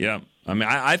problem. Yeah, I mean,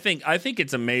 I think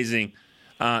it's amazing,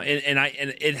 and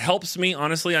it helps me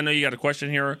honestly. I know you got a question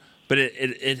here, but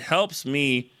it helps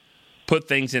me put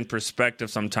things in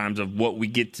perspective sometimes of what we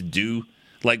get to do,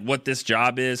 like what this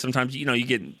job is. Sometimes you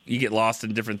get lost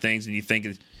in different things, and you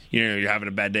think you're having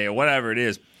a bad day or whatever it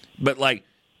is. But like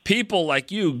people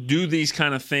like you do these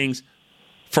kind of things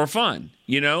for fun,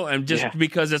 and just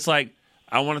because it's like,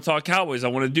 I want to talk Cowboys, I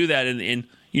want to do that, and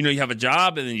you have a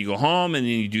job, and then you go home, and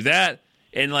then you do that,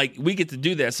 and like we get to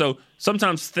do that. So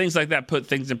sometimes things like that put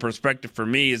things in perspective for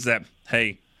me. Is that,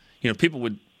 hey, people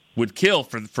would kill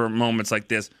for moments like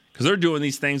this because they're doing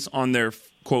these things on their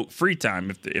quote free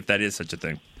time, if that is such a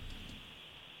thing.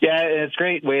 Yeah, it's a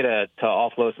great way to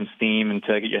offload some steam and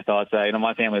to get your thoughts out.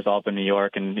 My family's all up in New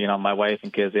York, and, my wife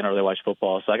and kids, they don't really watch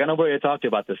football. So I got nobody to talk to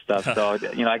about this stuff. So,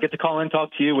 I get to call in, talk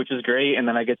to you, which is great, and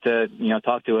then I get to,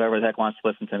 talk to whoever the heck wants to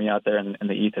listen to me out there in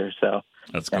the ether. So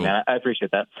that's cool. Man, I appreciate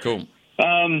that. Cool.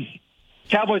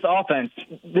 Cowboys offense,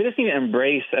 they just need to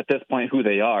embrace at this point who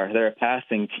they are. They're a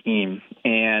passing team.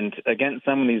 And against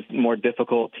some of these more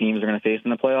difficult teams they're going to face in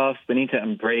the playoffs, they need to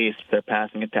embrace their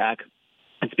passing attack.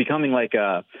 It's becoming like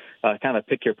a kind of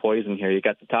pick your poison here. You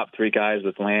got the top 3 guys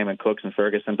with Lamb and Cooks and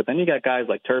Ferguson, but then you got guys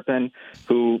like Turpin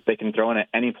who they can throw in at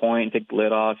any point and take the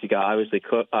lid off. You got obviously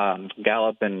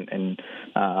Gallup and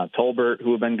Tolbert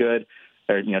who have been good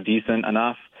or decent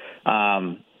enough.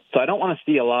 So I don't want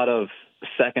to see a lot of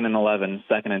 2nd and 11,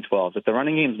 2nd and 12. If the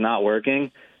running game's not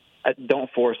working,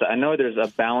 don't force it. I know there's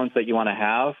a balance that you want to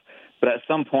have. But at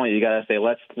some point, you got to say,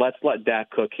 let's let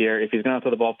Dak cook here. If he's going to throw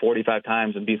the ball 45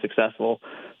 times and be successful,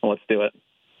 well, let's do it.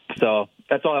 So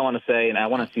that's all I want to say, and I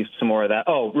want to see some more of that.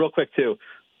 Oh, real quick, too.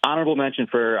 Honorable mention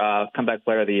for Comeback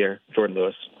Player of the Year, Jordan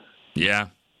Lewis. Yeah,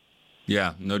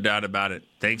 no doubt about it.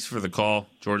 Thanks for the call.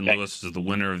 Jordan Lewis is the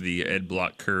winner of the Ed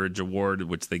Block Courage Award,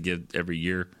 which they give every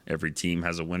year. Every team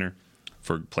has a winner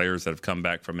for players that have come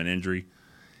back from an injury.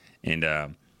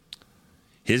 And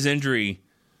his injury,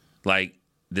 like,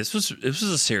 This was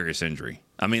a serious injury.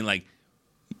 I mean, like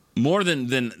more than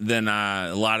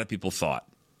a lot of people thought.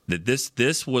 That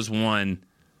this was one.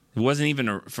 It wasn't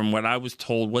even from what I was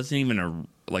told. Wasn't even a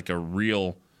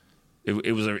real.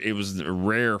 It was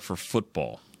rare for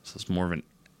football. So it's more of an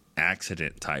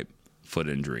accident type foot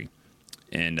injury,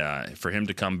 and for him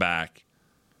to come back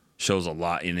shows a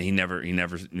lot. And he never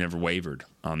wavered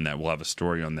on that. We'll have a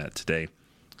story on that today,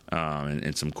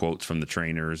 and some quotes from the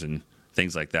trainers and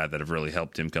things like that have really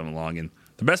helped him come along. And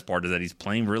the best part is that he's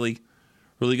playing really,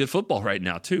 really good football right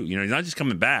now, too. He's not just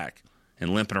coming back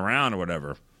and limping around or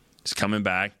whatever. He's coming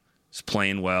back. He's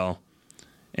playing well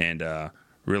and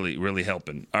really, really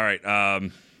helping. All right.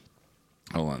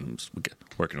 Hold on. I'm just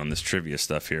working on this trivia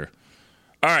stuff here.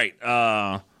 All right.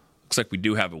 Looks like we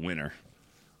do have a winner.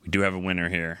 We do have a winner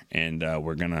here, and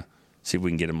we're going to see if we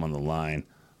can get him on the line.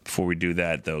 Before we do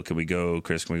that, though,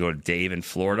 Chris, can we go to Dave in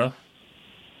Florida?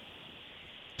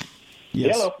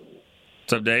 Yes. Hello.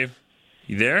 What's up, Dave?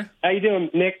 You there? How you doing,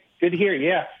 Nick? Good to hear you.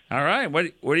 Yeah. All right.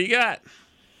 What do you got?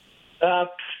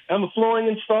 I'm a flooring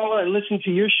installer. I listen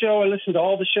to your show. I listen to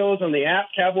all the shows on the app,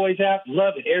 Cowboys app.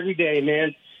 Love it every day,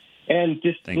 man. And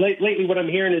just lately what I'm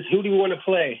hearing is, who do we want to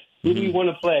play? Who do we want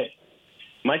to play?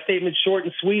 My statement's short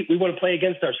and sweet. We want to play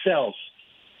against ourselves.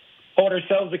 Hold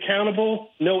ourselves accountable,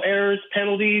 no errors,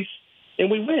 penalties,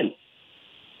 and we win.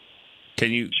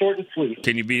 Can you short and sweet?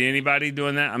 Can you beat anybody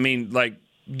doing that? I mean, like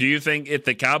do you think if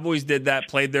the Cowboys did that,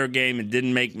 played their game, and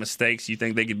didn't make mistakes, you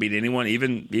think they could beat anyone,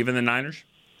 even the Niners?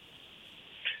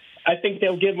 I think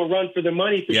they'll give them a run for their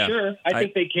money for sure. I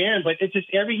think they can, but it's just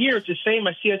every year it's the same.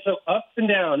 I see it so up and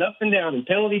down, and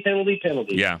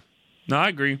penalty. Yeah. No, I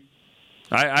agree.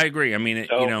 I agree. I mean,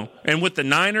 and with the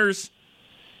Niners,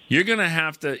 you're going to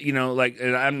have to,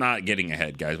 and I'm not getting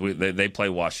ahead, guys. They play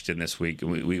Washington this week,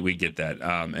 and we get that.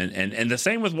 And the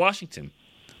same with Washington.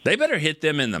 They better hit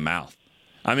them in the mouth.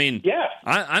 I mean,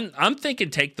 I'm thinking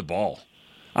take the ball.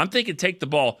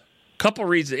 Couple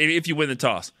reasons if you win the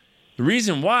toss. The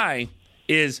reason why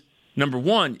is, number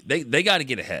one, they got to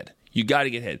get ahead. You got to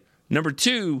get ahead. Number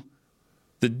two,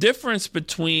 the difference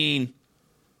between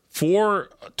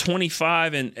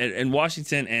 4:25 in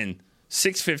Washington and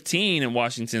 6:15 in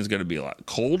Washington is going to be a lot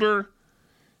colder,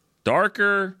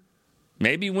 darker,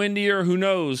 maybe windier. Who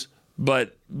knows?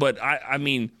 But I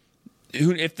mean,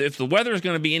 if the weather is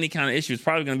going to be any kind of issue, it's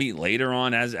probably going to be later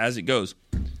on as it goes.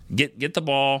 Get the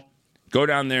ball, go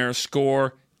down there,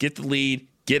 score, get the lead,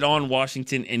 get on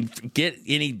Washington, and get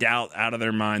any doubt out of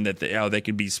their mind that they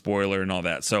could be spoiler and all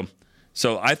that. So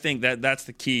I think that's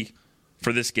the key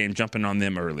for this game, jumping on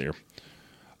them earlier.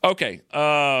 Okay,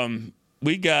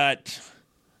 we got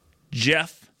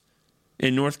Jeff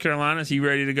in North Carolina. Is he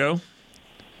ready to go?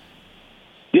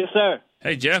 Yes, sir.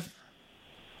 Hey, Jeff.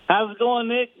 How's it going,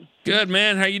 Nick? Good,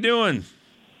 man. How you doing?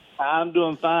 I'm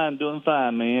doing fine,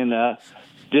 man. I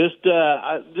just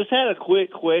had a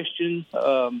quick question.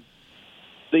 I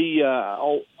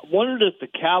wondered if the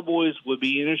Cowboys would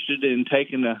be interested in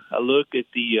taking a look at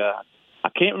I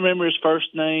can't remember his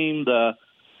first name.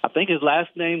 I think his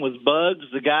last name was Bugs,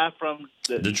 the guy from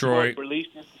Detroit.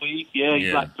 Released this week. Yeah,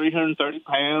 he's like 330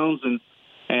 pounds, and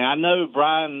I know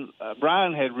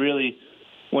Brian had really,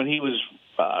 when he was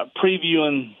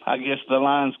previewing, I guess, the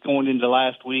lines going into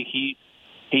last week, he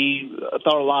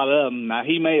thought a lot of them. Now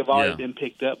he may have already been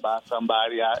picked up by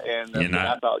somebody, I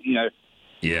thought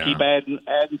keep adding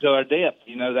to our depth.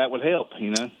 That would help.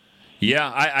 Yeah,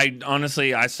 I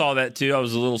honestly I saw that too. I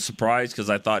was a little surprised because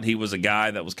I thought he was a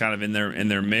guy that was kind of in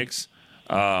their mix.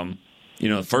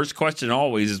 The first question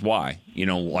always is why.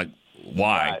 Why?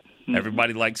 Right.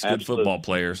 Everybody likes good football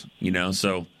players.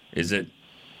 So is it?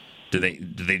 Do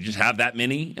they just have that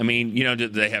many? I mean, do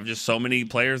they have just so many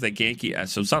players they can't keep?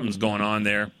 So something's going on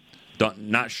there.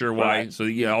 Not sure why. Right. So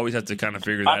you always have to kind of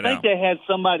figure that out. I think they had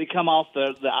somebody come off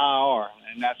the IR,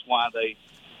 and that's why they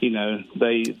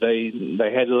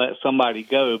had to let somebody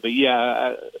go. But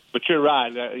but you're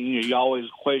right. You always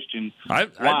question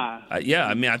why.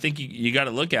 I think you got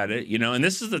to look at it. And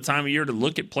this is the time of year to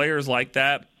look at players like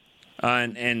that,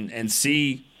 and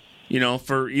see.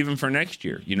 For next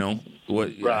year,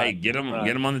 hey, get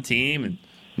him on the team, and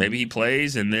maybe he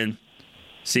plays, and then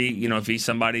see, if he's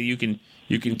somebody you can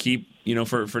keep,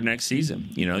 for next season.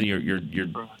 Your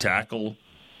tackle,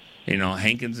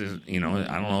 Hankins is, I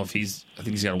don't know if I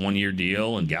think he's got a 1-year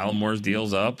deal, and Gallimore's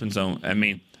deal's up, and so I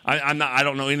mean, I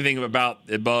don't know anything about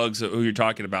the Bugs who you're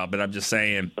talking about, but I'm just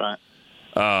saying, right?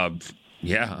 I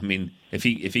mean, if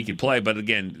he could play, but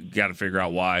again, got to figure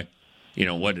out why.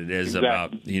 What it is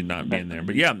about he not being there.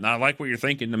 But I like what you're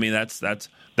thinking. I mean,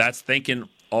 that's thinking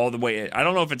all the way. I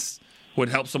don't know if it's would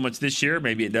help so much this year.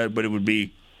 Maybe it does, but it would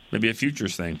be maybe a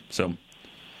futures thing. So,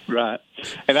 right.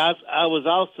 And I was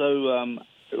also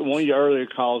one of your earlier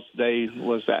calls today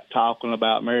was that talking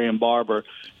about Marion Barber,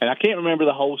 and I can't remember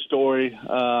the whole story,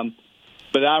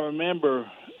 but I remember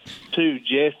too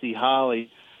Jesse Holly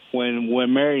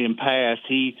when Marion passed.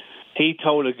 He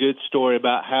told a good story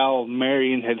about how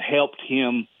Marion had helped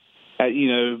him,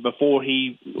 before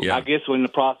I guess in the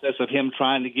process of him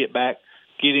trying to get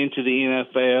into the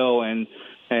NFL,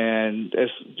 and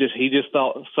he just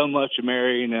thought so much of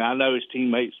Marion, and I know his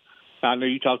teammates. I know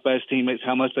you talked about his teammates,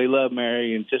 how much they love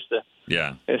Marion.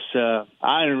 I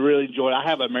really enjoyed it. I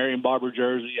have a Marion Barber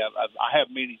jersey. I have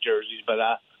many jerseys, but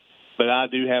I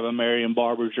do have a Marion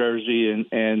Barber jersey,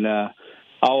 and I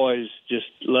always just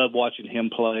love watching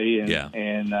him play, and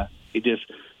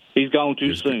he's gone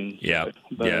too soon. Yeah,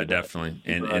 definitely.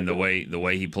 And the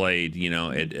way he played,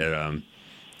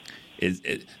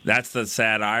 that's the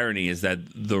sad irony is that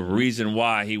the reason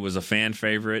why he was a fan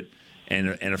favorite and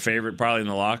a favorite probably in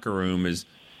the locker room is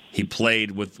he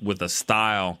played with a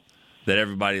style that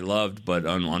everybody loved, but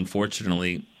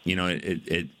unfortunately,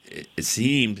 it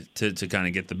seemed to kind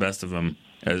of get the best of him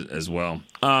as well.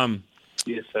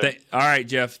 Yes, sir. All right,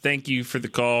 Jeff. Thank you for the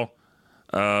call.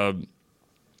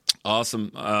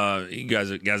 Awesome. You guys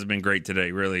have been great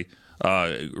today. Really,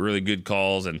 really good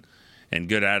calls and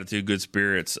good attitude, good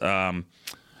spirits. One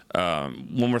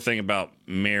more thing about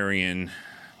Marion.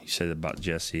 You said about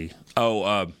Jesse.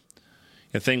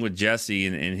 the thing with Jesse,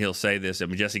 and he'll say this. I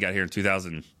mean, Jesse got here in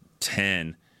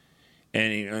 2010,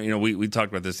 and we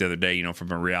talked about this the other day.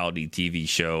 From a reality TV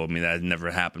show. I mean, that had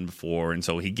never happened before, and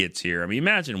so he gets here. I mean,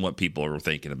 imagine what people are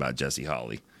thinking about Jesse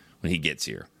Holley when he gets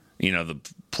here. The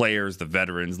players, the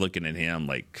veterans, looking at him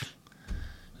like,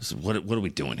 what are we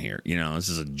doing here? This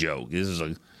is a joke.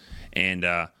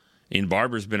 And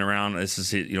Barber's been around. This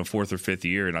is his, 4th or 5th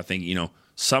year, and I think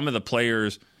some of the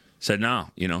players said, no,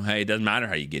 hey, it doesn't matter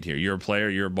how you get here. You're a player,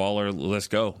 you're a baller. Let's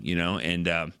go,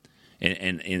 And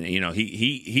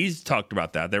he's talked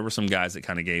about that. There were some guys that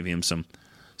kind of gave him some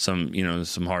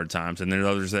hard times, and there are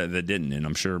others that didn't. And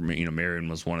I'm sure Marion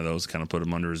was one of those, kind of put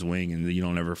him under his wing, and you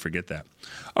don't ever forget that.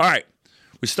 All right,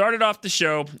 we started off the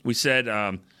show. We said,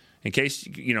 in case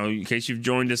you've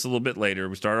joined us a little bit later,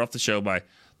 we started off the show by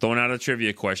throwing out a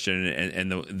trivia question,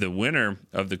 and the winner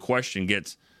of the question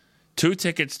gets 2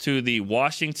 tickets to the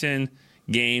Washington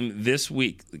game this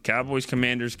week, the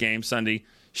Cowboys-Commanders game Sunday.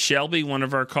 Shelby, one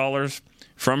of our callers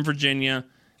from Virginia,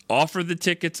 offered the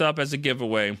tickets up as a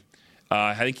giveaway.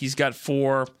 I think he's got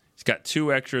 4. He's got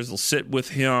 2 extras. They'll sit with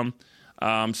him.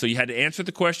 So you had to answer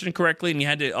the question correctly, and you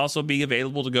had to also be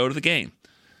available to go to the game.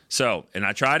 So, and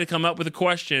I tried to come up with a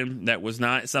question that was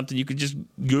not something you could just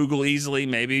Google easily.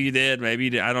 Maybe you did. Maybe you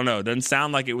did. I don't know. It doesn't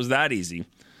sound like it was that easy.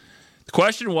 The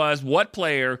question was, what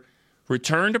player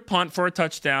returned a punt for a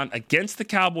touchdown against the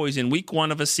Cowboys in week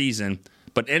 1 of a season,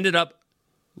 but ended up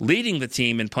leading the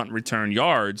team in punt return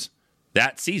yards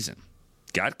that season?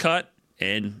 Got cut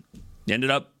and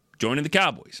ended up joining the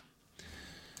Cowboys.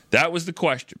 That was the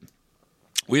question.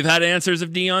 We've had answers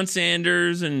of Deion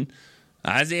Sanders and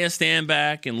Isaiah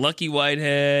Stanback and Lucky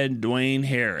Whitehead, Dwayne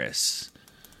Harris.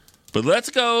 But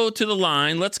let's go to the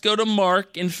line. Let's go to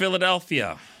Mark in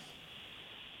Philadelphia.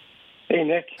 Hey,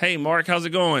 Nick. Hey, Mark. How's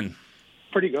it going?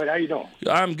 Pretty good. How you doing?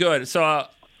 I'm good. So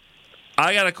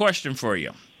I got a question for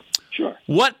you. Sure.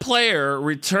 What player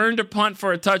returned a punt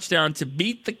for a touchdown to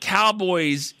beat the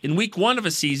Cowboys in week 1 of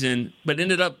a season, but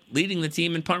ended up leading the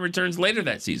team in punt returns later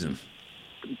that season?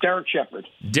 Derek Shepard.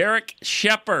 Derek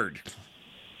Shepard.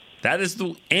 That is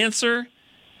the answer.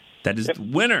 That is the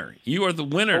winner. You are the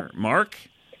winner, Mark,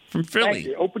 from Philly. Thank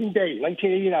you. Opening day,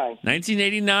 1989.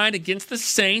 1989 against the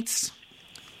Saints.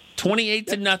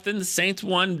 28-0. The Saints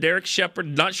won. Derek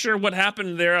Shepard. Not sure what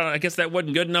happened there. I guess that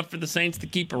wasn't good enough for the Saints to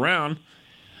keep around.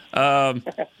 But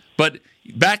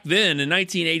back then in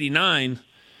 1989,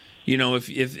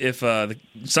 if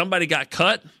somebody got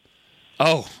cut,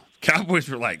 Cowboys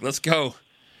were like, let's go.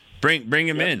 Bring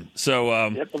him in.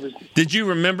 So, did you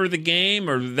remember the game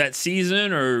or that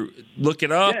season, or look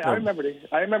it up? Yeah, I remember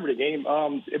the game.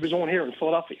 It was on here in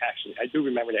Philadelphia. Actually, I do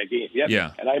remember that game. Yep.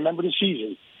 Yeah, and I remember the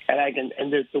season.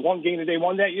 And the one game that they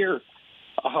won that year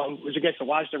was against the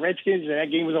Washington Redskins, and that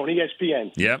game was on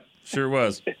ESPN. Yep, sure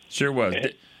was.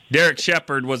 Derek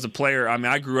Shepard was a player. I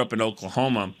mean, I grew up in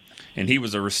Oklahoma, and he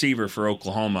was a receiver for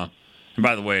Oklahoma. And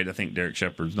by the way, I think Derek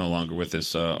Shepard's no longer with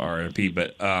this RFP,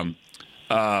 but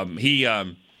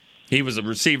he was a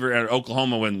receiver at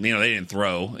Oklahoma when they didn't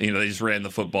throw. They just ran the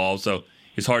football, so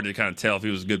it's hard to kind of tell if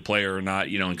he was a good player or not.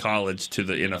 In college to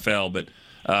the NFL, but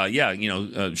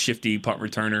shifty punt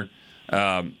returner,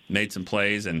 made some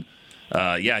plays, and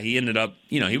he ended up.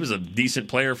 He was a decent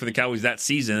player for the Cowboys that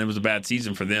season. It was a bad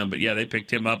season for them, but they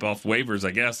picked him up off waivers,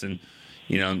 I guess, and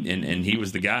and he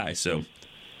was the guy. So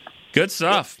good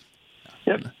stuff.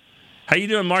 Yep. How you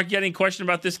doing, Mark? You got any question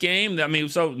about this game? I mean,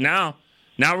 so now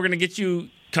we're going to get you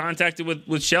contacted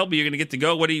with Shelby. You're going to get to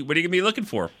go. What are you going to be looking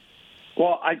for?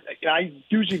 Well, I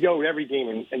usually go to every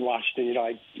game in Washington.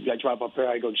 I drive up there.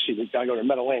 I go to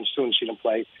Meadowlands too and see them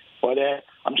play. But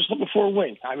I'm just looking for a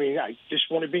win. I mean, I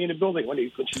just want to be in the building. What do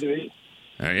you do?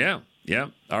 Yeah.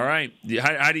 All right.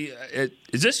 How do you?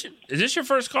 Is this your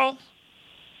first call?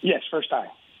 Yes, first time.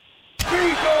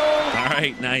 All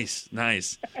right. Nice.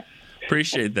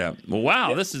 Appreciate that. Well,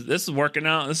 wow, this is working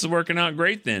out. This is working out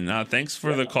great. Then, thanks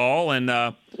for the call. And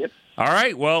yep. All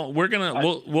right. Well,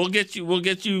 we'll get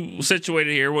you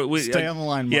situated here. Stay on the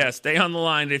line, Mark. Yeah, stay on the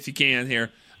line if you can. Here,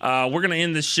 we're gonna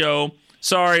end the show.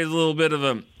 Sorry, a little bit of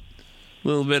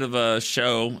a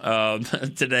show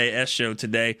today. Show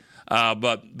today.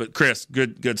 But Chris,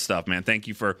 good stuff, man. Thank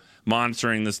you for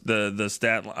monitoring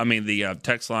the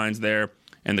text lines there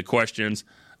and the questions.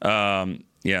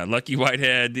 Lucky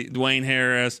Whitehead, Dwayne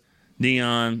Harris,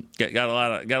 Deion got a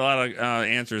lot of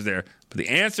answers there. But the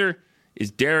answer is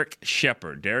Derek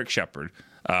Shepard.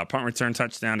 Punt return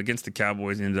touchdown against the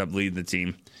Cowboys, ended up leading the team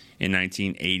in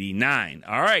 1989.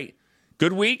 All right,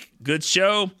 good week, good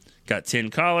show. Got 10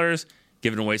 callers,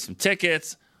 giving away some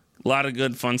tickets. A lot of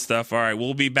good fun stuff. All right,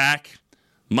 we'll be back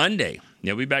Monday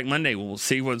we'll be back Monday. We'll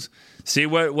see what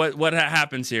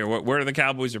happens here. Where the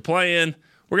Cowboys are playing.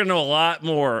 We're gonna know a lot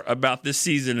more about this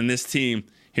season and this team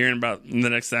hearing about the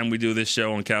next time we do this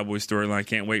show on Cowboys Storyline.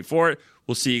 Can't wait for it.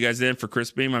 We'll see you guys then. For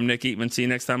Chris Beam, I'm Nick Eatman. See you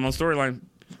next time on Storyline.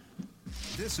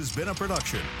 This has been a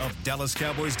production of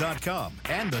DallasCowboys.com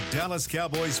and the Dallas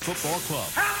Cowboys Football Club.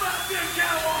 How about them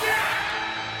Cowboys? Yeah!